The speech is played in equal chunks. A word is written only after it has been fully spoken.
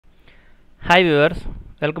Hi viewers,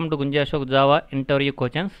 welcome to Gunji Ashok Java interview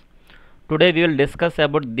questions. Today we will discuss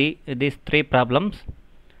about these three problems.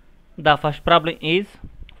 The first problem is,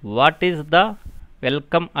 what is the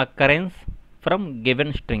welcome occurrence from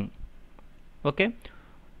given string? Okay,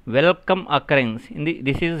 welcome occurrence in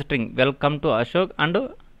this is string welcome to Ashok and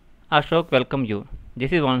Ashok welcome you.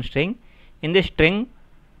 This is one string. In this string,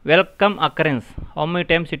 welcome occurrence, how many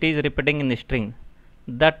times it is repeating in the string?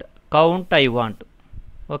 That count I want.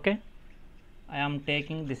 Okay, I am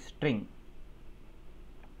taking this string.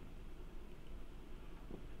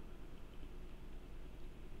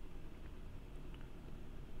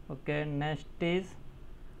 Okay, next is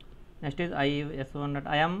s1 dot.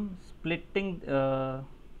 I am splitting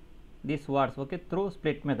these words, okay, through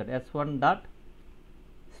split method. S1 dot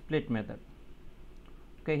split method.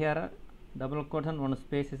 Okay, here double quotes and one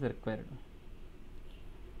space is required.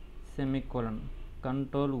 Semicolon.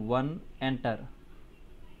 Control 1 enter.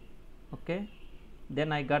 Okay,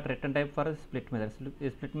 then I got return type for a split method.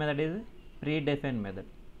 Split method is predefined method.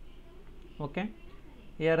 Okay,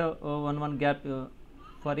 here one gap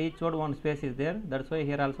for each word one space is there. That's why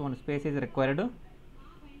here also one space is required.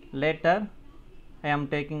 Later I am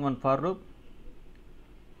taking one for loop.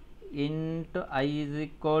 Int I is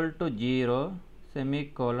equal to 0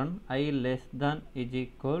 semicolon I less than is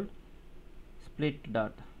equal split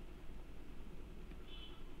dot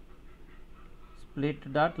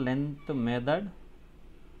length method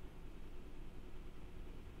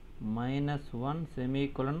 -1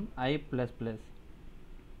 semicolon I plus plus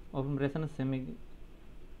open brace and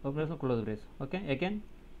open brace and close brace. Okay, again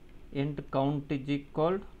int count is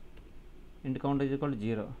equal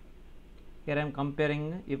 0. Here I am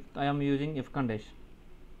comparing, if I am using if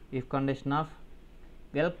condition of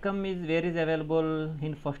welcome is where is available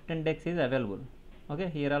in first index is available. Okay,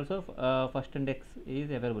 here also first index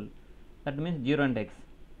is available. That means 0 index.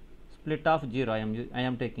 Split of 0 I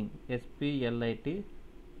am taking split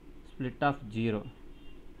split of 0.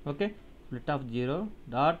 Okay, split of 0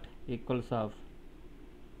 dot equals of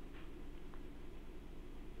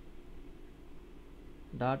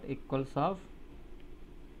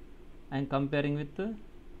I am comparing with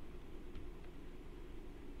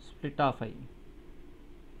split of I.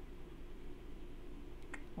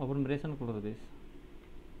 Open brace and close brace.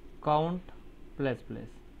 Count plus plus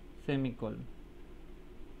semicolon.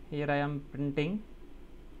 Here I am printing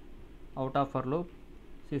out of for loop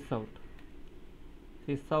sysout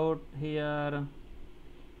here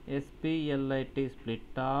split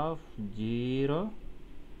split of 0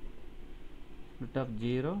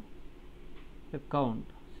 the count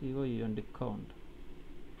count.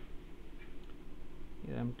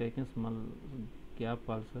 Here I am taking small gap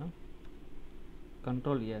also.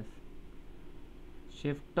 Control S,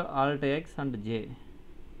 shift alt X and J.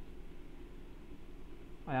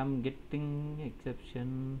 I am getting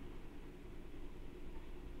exception.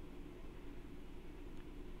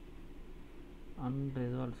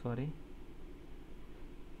 Unresolved, sorry.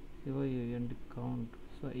 Count.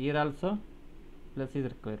 So here also plus is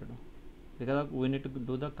required because we need to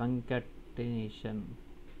do the concatenation.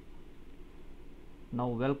 Now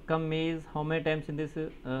welcome is how many times in this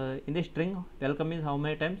string? Welcome is how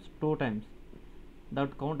many times? 2 times.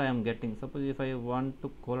 That count I am getting. Suppose if I want to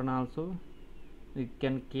colon also, we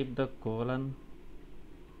can keep the colon.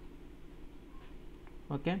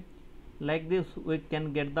 Okay, like this we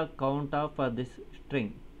can get the count of this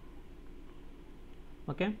string.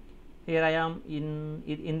 Okay, here I am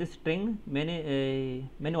in this string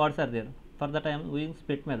many words are there. For that I am using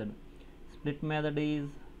split method. Split method is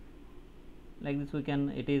like this. We can,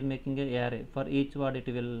 it is making a array for each word. It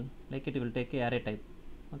will take a array type.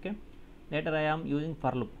 Okay, later I am using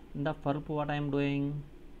for loop. In the for loop what I am doing,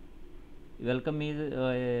 welcome is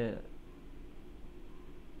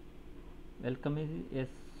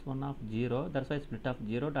s1 of 0. That's why split of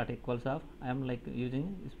 0 dot equals of I am like using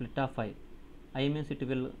split of I. I means it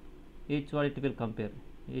will each word it will compare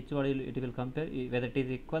whether it is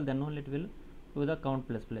equal, then only it will do the count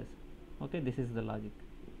plus plus. Okay, this is the logic.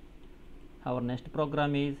 Our next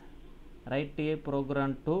program is write a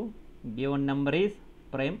program to given number is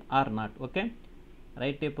prime or not. Okay,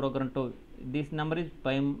 write a program to this number is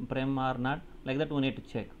prime or not, like that we need to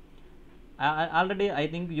check. Already I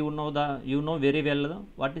think you know very well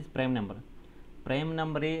what is prime number. Prime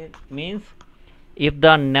number means if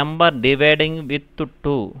the number dividing with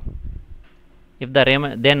 2, if the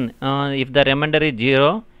remainder is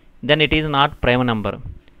 0, then it is not prime number.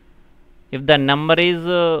 If the number is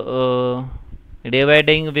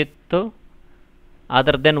dividing with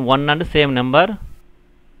other than 1 and same number,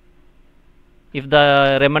 if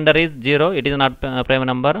the remainder is 0, it is not prime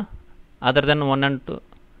number. Other than 1 and 2,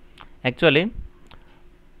 Actually,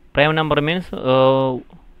 prime number means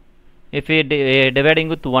if we dividing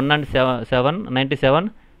with 1 and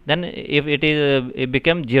 97, then if it is it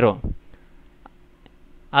become 0.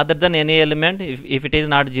 Other than any element, if it is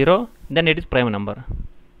not 0, then it is prime number.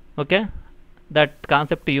 Okay, that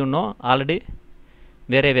concept you know already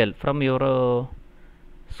very well from your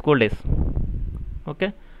school days.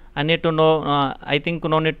 Okay, I need to know. I think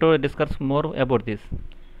no need to discuss more about this.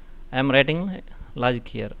 I am writing logic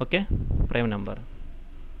here. Okay, prime number.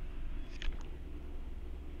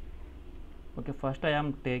 Okay, first I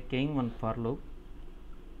am taking one for loop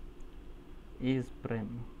is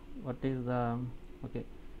prime. What is the okay?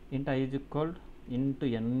 Int I is equal into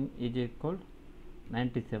n is equal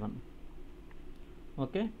 97.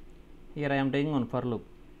 Okay, here I am taking one for loop.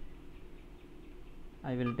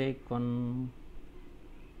 I will take one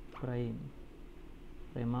prime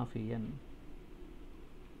of n.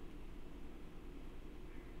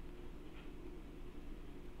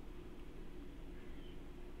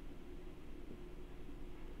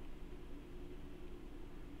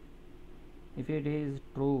 If it is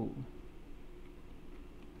true,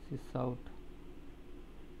 this is out,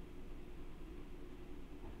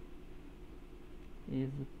 is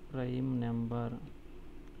prime number,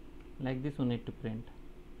 like this we need to print.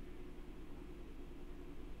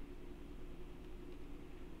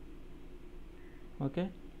 Okay,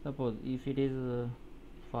 suppose if it is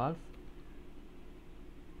false,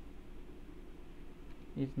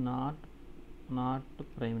 is not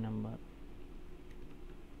prime number.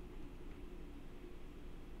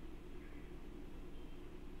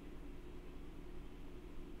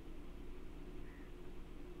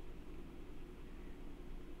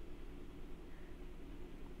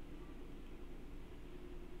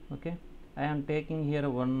 Okay, I am taking here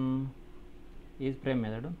one is prime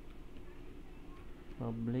method,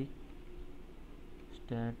 public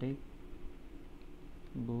static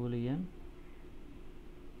boolean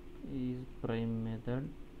is prime method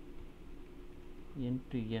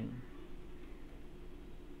into n.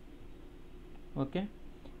 Okay,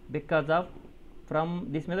 because of from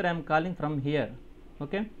this method I am calling from here.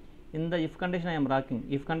 Okay, in the if condition I am writing.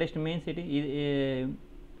 If condition means it is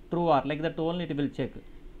true or like that only it will check.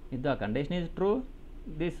 If the condition is true,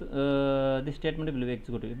 this statement will be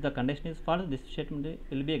executed. If the condition is false, this statement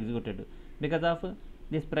will be executed. Because of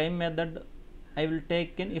this prime method, I will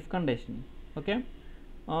take in if condition. Okay.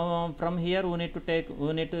 From here we need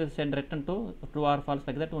to send return to true or false,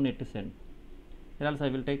 like that we need to send. Here also I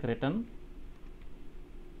will take return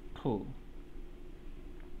true.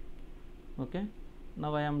 Okay.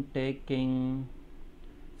 Now I am taking,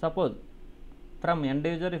 suppose from end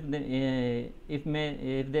user, if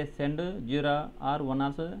they send 0 or 1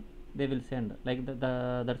 also they will send, like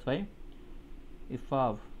that's why if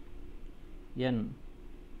of n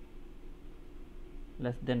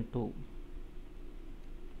less than 2,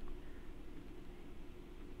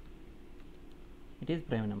 it is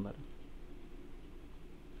prime number.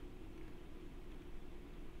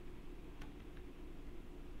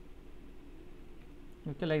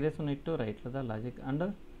 Okay, like this we need to write the logic.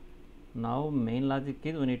 And now main logic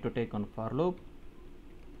is we need to take on for loop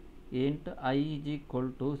int I is equal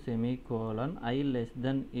to semicolon I less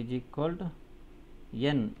than is equal to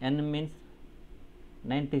n. N means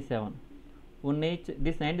 97.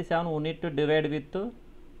 This 97 we need to divide with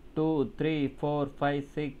 2, 3, 4, 5,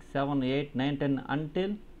 6, 7, 8, 9, 10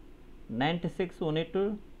 until 96 we need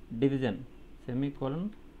to division,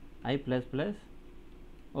 semicolon I plus plus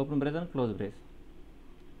open brace and close brace.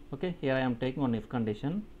 Okay, here I am taking one if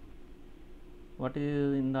condition. What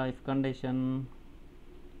is in the if condition?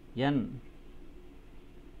 N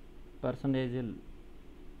percentage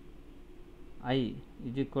I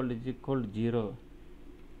is equal to 0,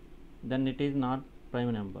 then it is not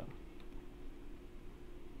prime number.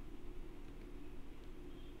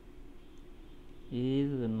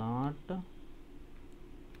 Is not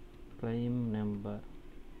prime number.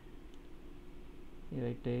 Here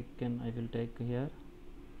I will take here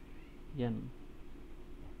n.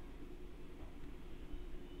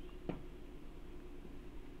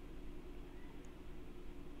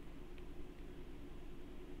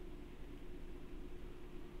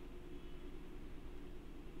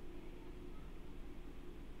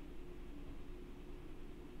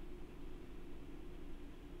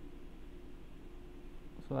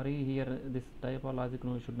 Sorry, here this type of logic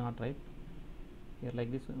no should not write here,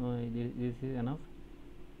 like this. This is enough.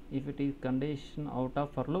 If it is condition out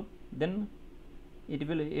of for loop, then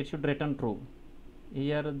it should return true.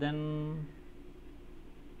 Here then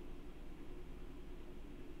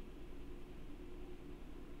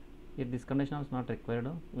if this condition is not required,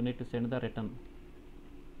 we need to send the return.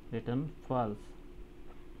 return false.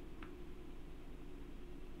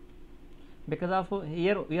 Because of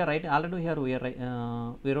here we are writing already, here we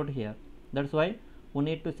are we wrote here, that's why we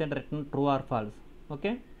need to send return true or false.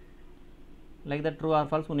 Okay, like that, true or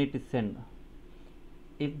false we need to send.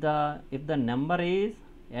 If the number is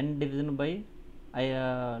n division by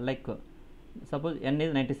like suppose n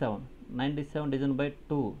is 97, 97 division by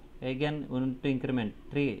 2, again we need to increment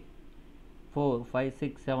 3, 4, 5,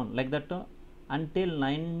 6, 7, like that until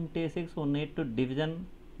 96 we need to division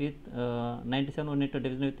with 97, we need to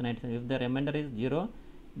division with 97. If the remainder is 0,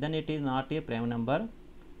 then it is not a prime number.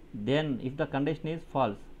 Then if the condition is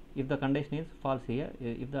false, if the condition is false here,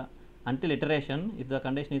 if the until iteration, if the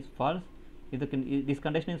condition is false, if this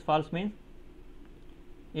condition is false means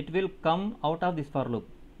it will come out of this for loop.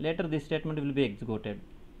 Later this statement will be executed.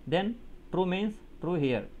 Then true means true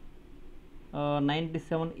here,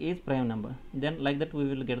 97 is prime number, then like that we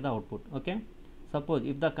will get the output. Okay, suppose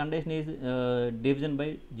if the condition is division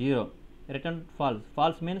by 0, return false.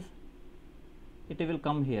 False means it will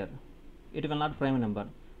come here, it will not prime number.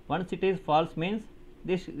 Once it is false means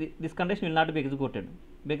this condition will not be executed,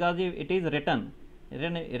 because if it is return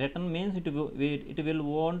means it will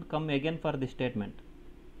won't come again for this statement.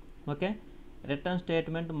 Okay, return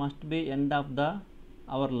statement must be end of the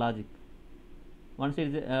our logic. Once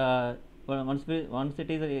it is once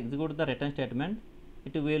it is execute the return statement,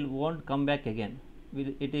 it will won't come back again.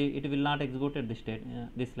 It will not execute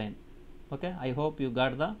this line. Okay, I hope you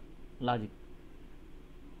got the logic.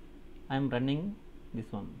 I am running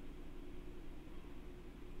this one.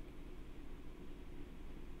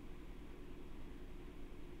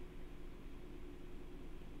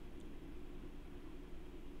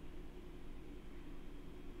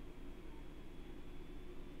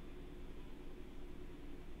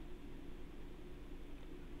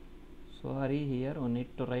 Sorry, here we need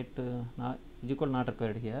to write is equal not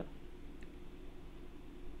required here.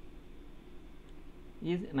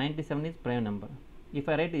 Is 97 is prime number. If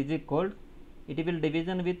I write is equal, it will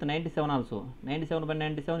division with 97 also. 97 by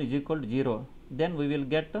 97 is equal to 0. Then we will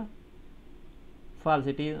get false.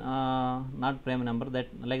 It is not prime number. That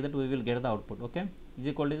like that we will get the output. Okay, is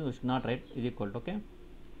equal is we should not write is equal to. Okay,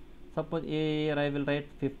 suppose here I will write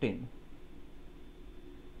 15.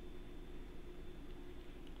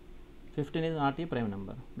 15 is not a prime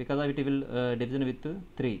number, because of it will division with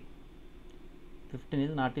 3. 15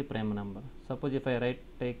 is not a prime number. Suppose if I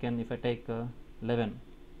take 11,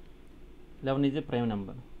 11 is a prime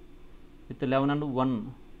number. With 11 and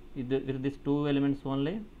 1, with these two elements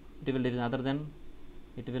only it will division, other than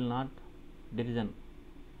it will not division.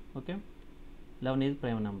 Okay, 11 is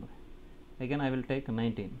prime number. Again I will take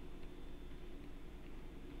 19.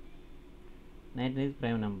 19 is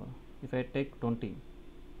prime number. If I take 20,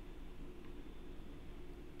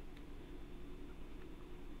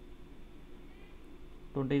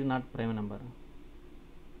 20 is not prime number.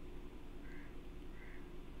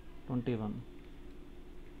 21,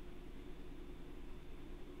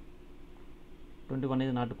 21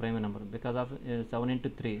 is not prime number, because of 7 into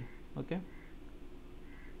 3. Okay,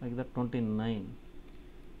 like that. 29,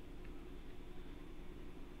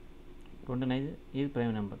 29 is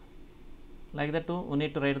prime number. Like that too, we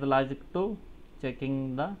need to write the logic to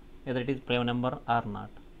checking the whether it is prime number or not.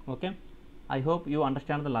 Okay, I hope you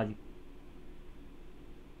understand the logic.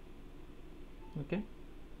 Okay,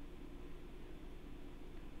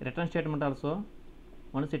 return statement also,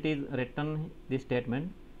 once it is written this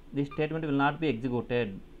statement will not be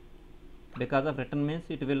executed, because of return means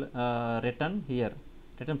it will return here.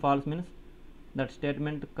 Return false means that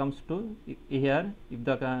statement comes to here. If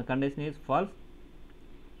the condition is false,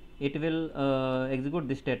 it will execute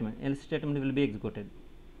this statement, else statement will be executed.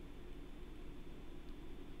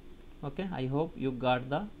 Okay, I hope you got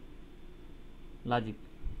the logic.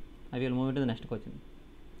 I will move to the next question.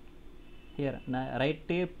 Here, write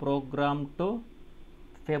a program to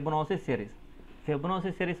Fibonacci series.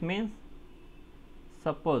 Fibonacci series means,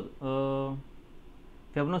 suppose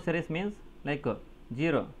Fibonacci series means like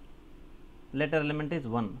 0, later element is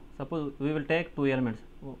 1. Suppose we will take two elements,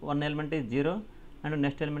 one element is 0 and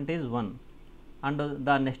next element is 1, and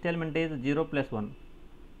the next element is 0 plus 1.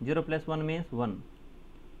 0 plus 1 means 1.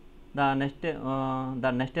 The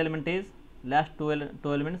next element is last two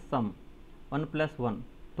elements sum, 1 plus 1,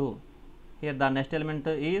 2. Here the next element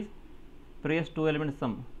is previous two elements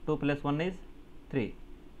sum, 2 plus 1 is 3.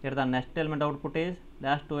 Here the next element output is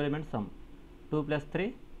last two elements sum, 2 plus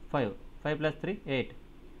 3 5, 5 plus 3 8,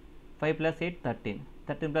 5 plus 8 13,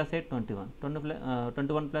 13 plus 8 21,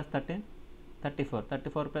 21 plus 13 34,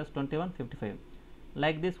 34 plus 21 55.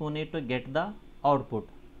 Like this we need to get the output.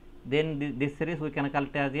 Then this series we can call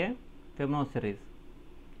it as a Fibonacci series.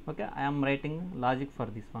 Okay, I am writing logic for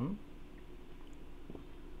this one.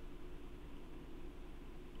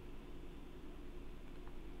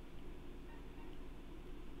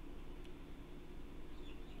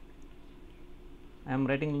 I am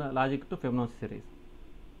writing logic to Fibonacci series.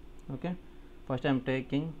 Okay, first I am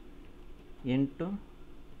taking into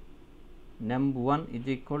num1 is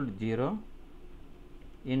equal to 0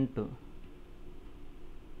 into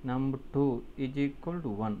num2 is equal to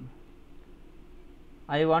 1.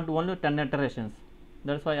 I want only 10 iterations,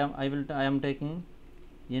 that's why I am taking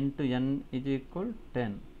into n is equal to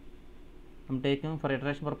 10. I am taking for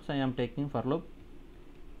iteration purpose, I am taking for loop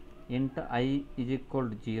into I is equal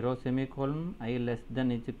to 0 semicolon I less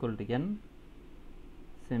than is equal to n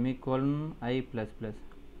semicolon I plus plus.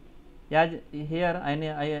 As here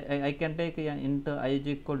I can take into I is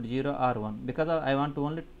equal to 0 or 1 because I want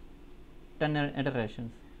only 10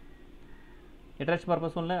 iterations. Iteration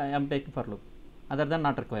purpose only I am taking for loop, other than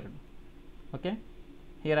not required. Okay,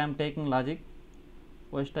 here I am taking logic.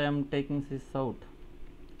 First I am taking this out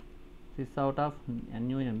of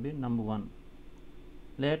numb number 1.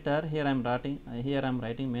 Later here I am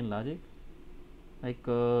writing main logic like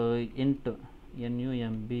int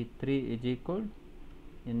numb3 is equal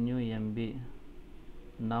numb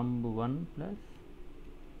num1 plus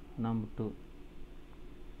num2.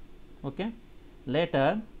 Okay,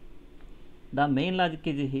 later the main logic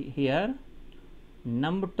is here.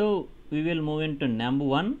 Num2 we will move into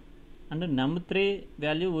num1 and num3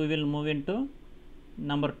 value we will move into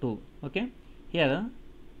number 2. Okay, here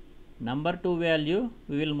number 2 value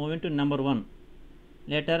we will move into number 1.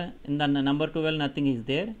 Later in the number 2 value nothing is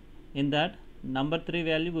there, in that number 3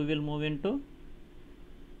 value we will move into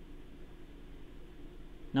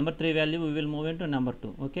number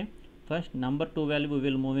 2. Okay, first number 2 value we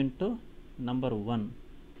will move into number 1.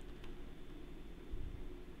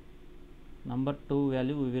 Number 2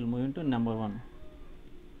 value we will move into number 1.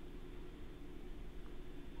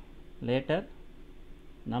 Later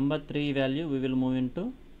number 3 value we will move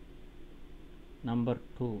into number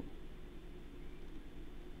 2.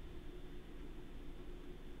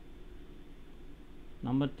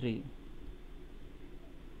 Number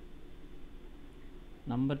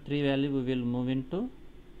 3 value we will move into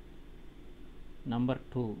number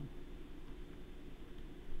 2.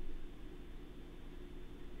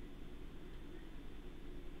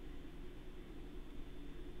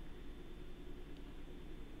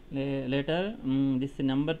 Later this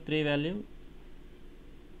number 3 value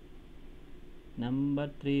number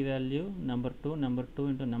 2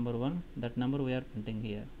 into number 1, that number we are printing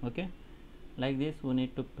here. Okay, like this we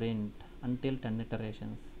need to print until 10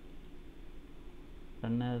 iterations.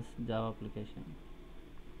 Run as Java application.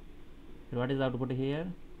 What is the output here?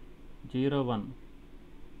 0 1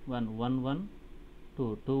 1 1 1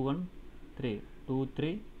 2 2 1 3 2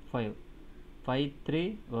 3 5 5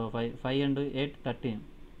 3 5 and 8 13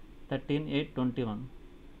 13 8 21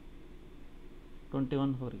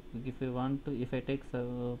 21 4. If we want to, if I take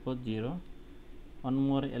suppose 0, one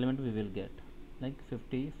more element we will get like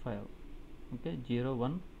 55. Okay, 0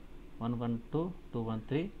 1 1 1 2 2 1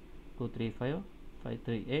 3 2 3 5 5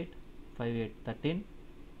 3 8 5 8 13,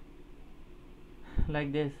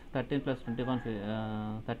 like this. 13 plus 21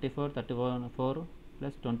 34 31 4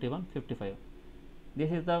 plus 21 55.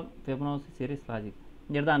 This is the Fibonacci series logic.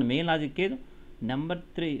 Here the main logic is number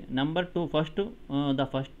 2 first.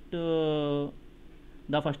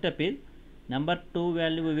 The first step is number 2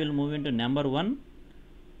 value we will move into number 1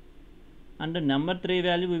 and number 3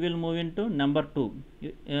 value we will move into number 2.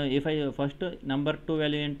 If I first number 2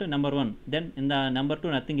 value into number 1, then in the number 2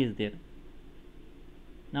 nothing is there.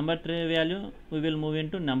 Number 3 value we will move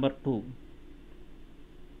into number 2.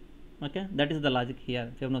 Okay, that is the logic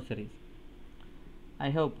here, Fibonacci series. I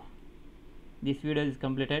hope this video is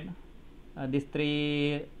completed. These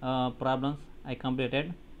 3 problems I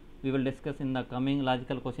completed. We will discuss in the coming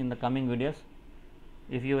logical question in the coming videos.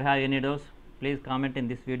 If you have any doubts, please comment in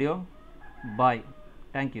this video. Bye.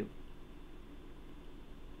 Thank you.